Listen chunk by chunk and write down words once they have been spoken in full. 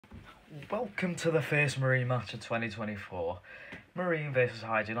Welcome to the first Marine match of 2024. Marine versus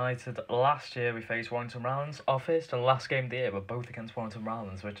Hyde United. Last year we faced Warrington Rowlands. Our first and last game of the year were both against Warrington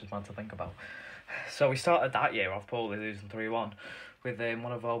Rowlands, which is mad to think about. So we started that year off poorly, losing 3-1, with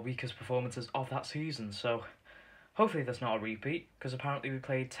one of our weakest performances of that season. So hopefully that's not a repeat, because apparently we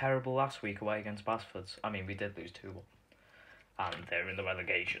played terrible last week away against Basfords. I mean, we did lose 2-1, and they're in the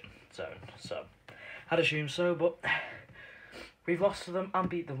relegation zone. So I'd assume so, but we've lost to them and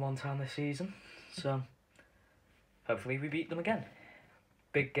beat them one time this season, so hopefully we beat them again.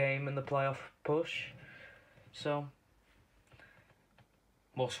 Big game in the playoff push, so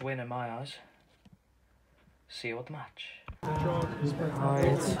must win in my eyes. See you at the match.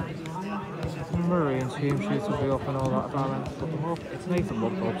 Right, Marine team sheets will be up and all that, darling. Put them up. It's Nathan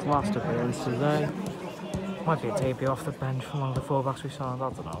Woodward's last appearance today. Might be a tapey off the bench from one of the fullbacks we signed, I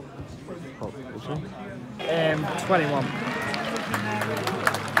don't know. Hopefully we'll see. 21.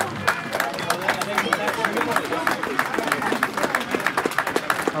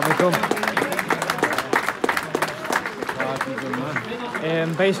 Have we come?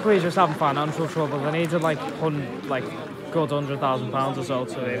 Basically just having financial trouble. They needed like good £100,000 or so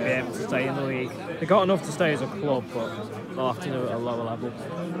to be able to stay in the league. They got enough to stay as a club, but they'll have to do it at a lower level,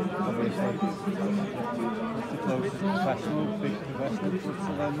 obviously.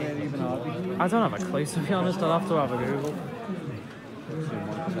 I don't have a clue, to be honest. I'll have to have a Google.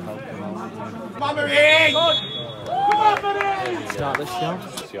 Come on, Marine! Start this show.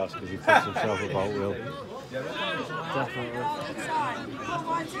 She asked because he puts himself about Will. Definitely.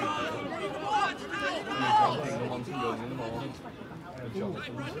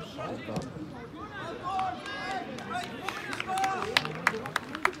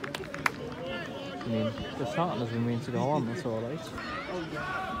 I mean, the starting has been mean to go on, that's all right.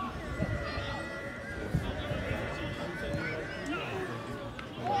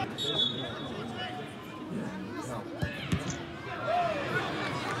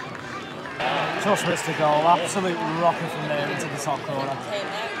 Just missed a goal, absolute rocket from there into the top corner.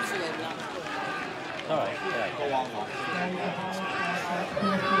 Alright, yeah, go on.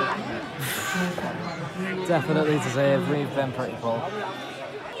 Definitely deserved, we've been pretty poor.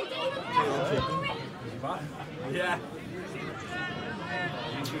 Yeah.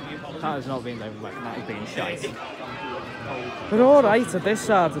 That has not been overlooking, that has been shite. We're alright at this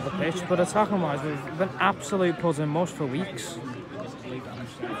side of the pitch, but attacking wise, we've been absolute pudding mush for weeks.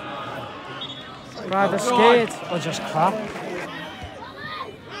 Either scared or just crap.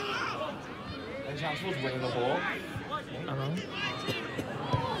 Any chance of us winning the ball? I know.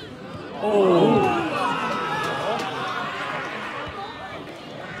 Oh!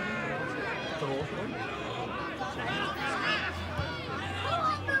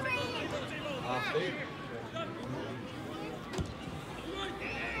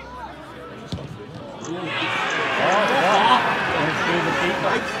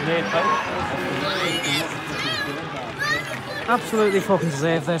 Absolutely fucking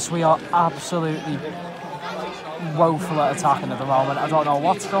deserve this. We are absolutely woeful at attacking at the moment. I don't know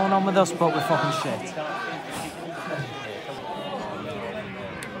what's going on with us, but we're fucking shit.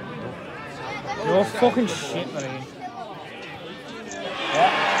 You're fucking shit, Marine.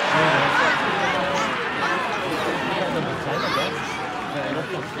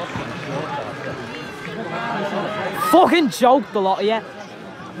 Fucking joke, the lot of you.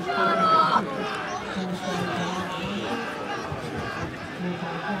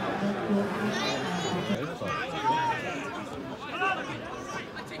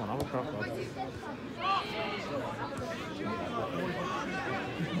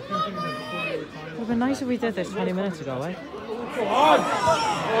 It would have been nice if we did this 20 minutes ago, eh? Come on!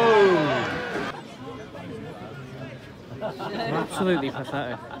 Oh! We're absolutely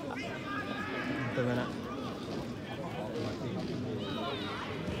pathetic. The minute.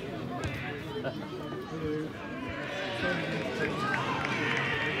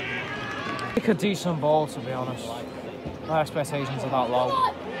 We could do some ball, to be honest. My expectations are that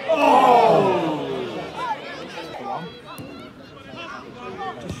low. Oh!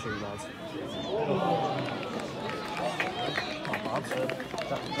 Just shoot, lads. Not bad.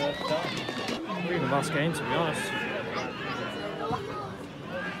 Not even last game, to be honest.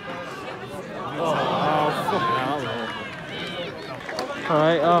 Oh, fucking hell.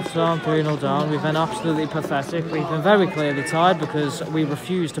 Alright, after I'm 3-0 down, we've been absolutely pathetic. We've been very clearly tired because we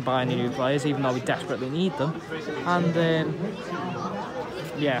refuse to buy any new players, even though we desperately need them. And,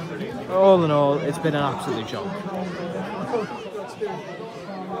 yeah, all in all, it's been an absolute joke.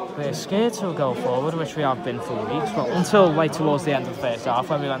 We're scared to go forward, which we have been for weeks, but until like towards the end of the first half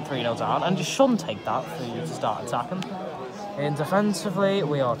when we went 3-0 down, and you shouldn't take that for you to start attacking. In defensively,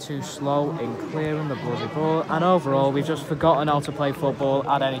 we are too slow in clearing the bloody ball, and overall, we've just forgotten how to play football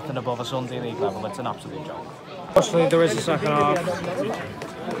at anything above a Sunday league level. It's an absolute joke. Actually, there is a second half.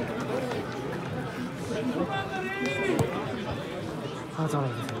 I don't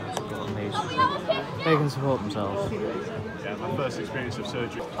even think that's a good these. They can support themselves. Yeah, my first experience of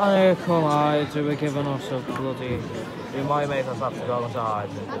surgery. I can't lie, they were giving us a bloody... It might make us have to go inside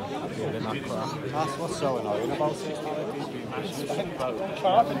and do it that crap. That's what's so annoying about it.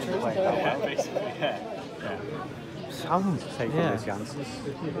 Taking the chances.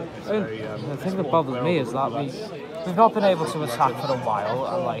 The thing that bothers me is that we've not been able to attack for a while,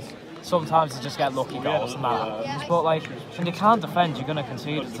 and like sometimes you just get lucky goals and that happens. But like when you can't defend, you're gonna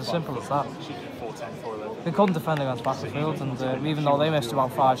concede. It's as simple as that. They couldn't defend against Battlefield, and even though they missed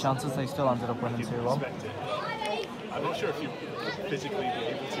about 5 chances, they still ended up winning 2-1. I'm not sure if you physically be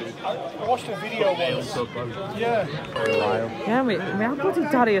able to. I watched a video once. Yeah. Yeah, we had bloody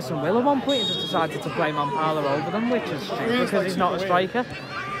Darius and Will at one point and just decided to play Mampala over them, which is stupid because he's not a striker.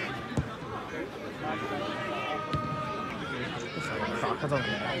 Fuck, I don't know.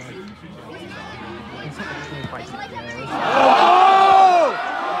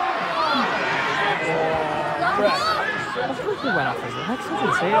 He went off his legs, I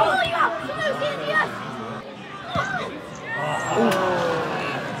didn't see it.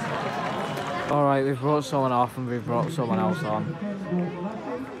 Alright, we've brought someone off and we've brought someone else on.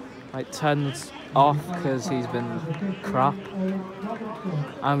 Like, Ten's off because he's been crap.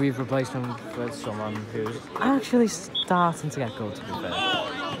 And we've replaced him with someone who's actually starting to get good, to be fair.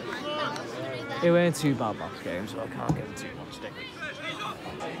 It weren't too bad last game, so I can't give him too much stick.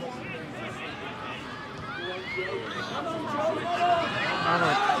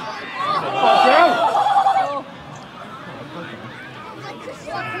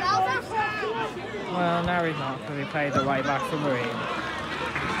 Well, now he's not, because he played the right back for Marine.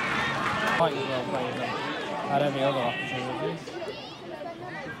 Might as well play them at every other opportunity.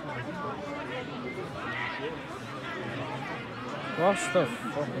 What's the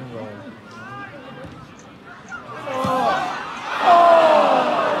fucking goal?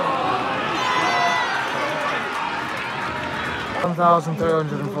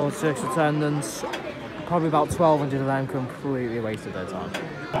 1,346 attendance. Probably about 1,200 of them completely wasted their time.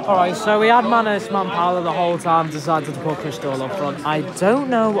 Alright, so we had Manus Mampala the whole time, decided to put Crystal up front. I don't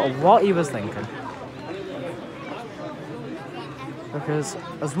know what he was thinking. Because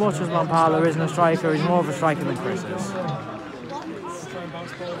as much as Mampala isn't a striker, he's more of a striker than Chris is.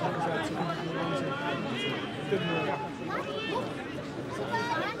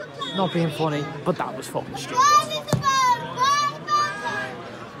 Not being funny, but that was fucking stupid.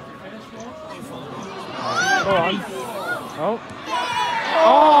 Go on. Oh.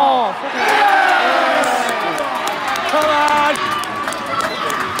 Oh! Come on!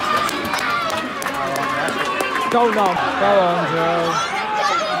 Go on. Go on, Joe.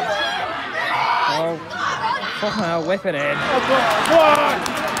 Oh. Fucking hell, whip it in.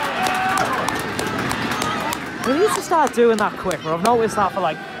 We need to start doing that quicker. I've noticed that for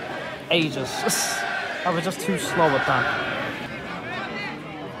like ages. I was just too slow at that.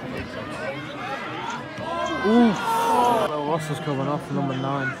 Ooh. Well, Ross is coming off for number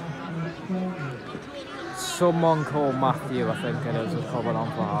 9. Someone called Matthew, I think it is coming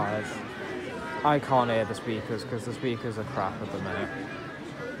on for highs. I can't hear the speakers because the speakers are crap at the minute.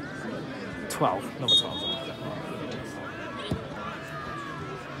 12, number 12.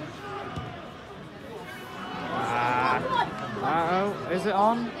 Uh-oh, is it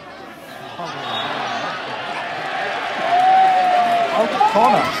on? Oh,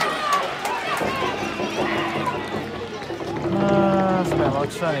 corner. That's a bit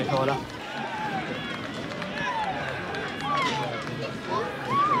like Sunny corner.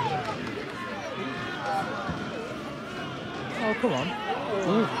 Oh, come on.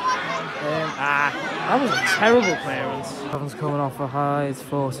 That was a terrible clearance. 7's coming off for highs,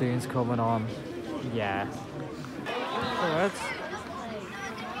 14's coming on. Yeah. Alright.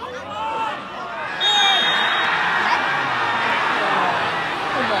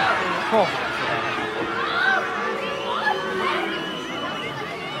 Oh.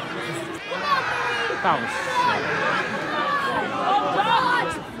 That was sick.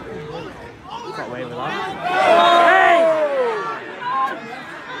 Got away with that. Hey!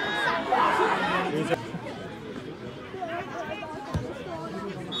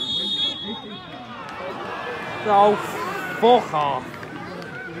 Oh, fuck off.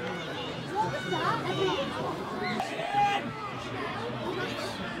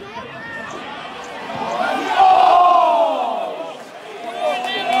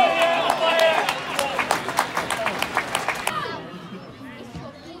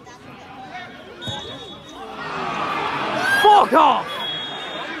 Fuck off!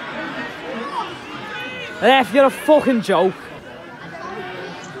 If you're a fucking joke.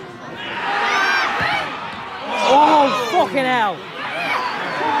 Oh, fucking hell.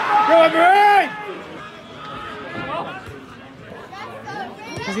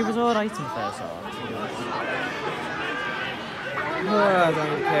 Because he was alright in the first half. I don't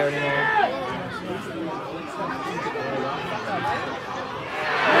really care anymore.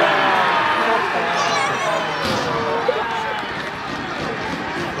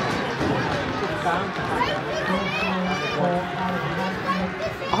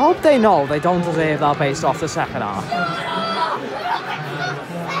 I hope they know they don't deserve that based off the second half.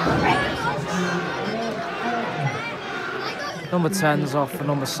 Number 10's off for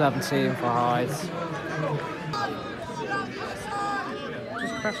number 17 for Hyde.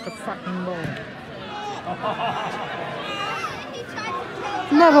 Just press the fucking ball.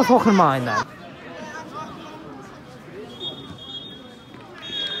 Never fucking mind then.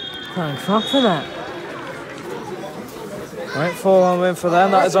 Thank fuck for that. Right, 4-1 win for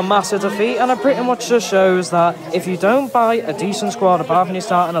them. That is a massive defeat, and it pretty much just shows that if you don't buy a decent squad apart from your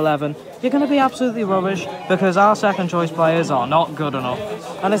starting 11, you're going to be absolutely rubbish because our second choice players are not good enough.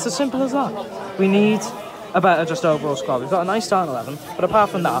 And it's as simple as that. We need a better just overall squad. We've got a nice starting 11, but apart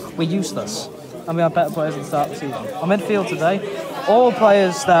from that, we're useless. And we have better players at the start of the season. Our midfield today, all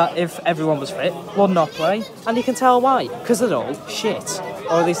players that, if everyone was fit, would not play. And you can tell why, because they're all shit.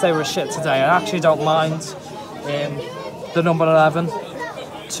 Or at least they were shit today. I actually don't mind the number 11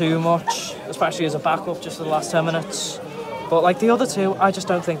 too much, especially as a backup just for the last 10 minutes. But like the other two, I just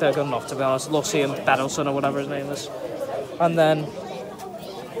don't think they're good enough, to be honest. Lucy and Bedelson or whatever his name is. And then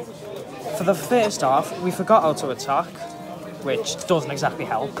for the first half, we forgot how to attack, which doesn't exactly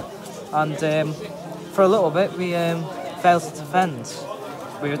help. And for a little bit, we failed to defend.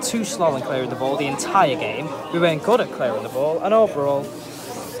 We were too slow in clearing the ball the entire game. We weren't good at clearing the ball, and overall,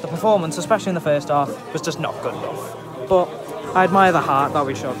 the performance, especially in the first half, was just not good enough. But I admire the heart that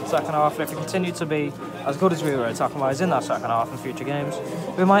we showed in the second half, and if we continue to be as good as we were attacking-wise in that second half in future games,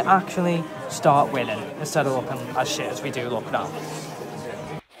 we might actually start winning instead of looking as shit as we do look now.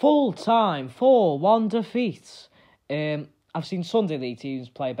 Full-time 4-1 defeat. I've seen Sunday League teams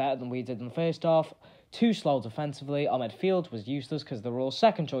play better than we did in the first half. Too slow defensively. Our midfield was useless because they were all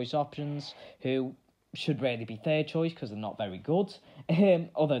second-choice options who should really be third choice because they're not very good.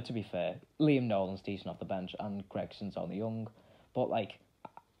 Although, to be fair, Liam Nolan's decent off the bench and Gregson's only young. But, like,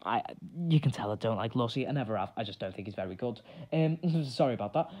 you can tell I don't like Lucy. I never have. I just don't think he's very good. Sorry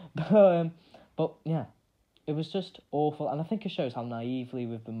about that. But, yeah, it was just awful. And I think it shows how naively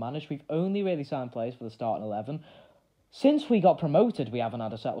we've been managed. We've only really signed players for the starting 11. Since we got promoted, we haven't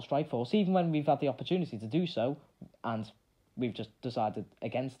had a settled strike force, even when we've had the opportunity to do so. And we've just decided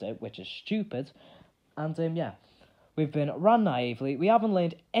against it, which is stupid. And, yeah, we've been ran naively. We haven't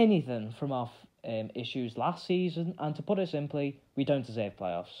learned anything from our issues last season. And to put it simply, we don't deserve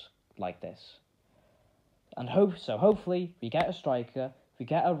playoffs like this. And hopefully we get a striker, we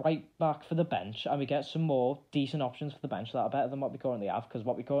get a right back for the bench, and we get some more decent options for the bench that are better than what we currently have, because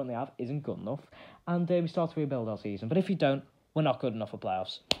what we currently have isn't good enough. And we start to rebuild our season. But if you don't, we're not good enough for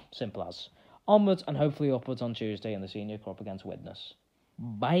playoffs. Simple as. Onwards and hopefully upwards on Tuesday in the Senior Cup against Widnes.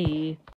 Bye.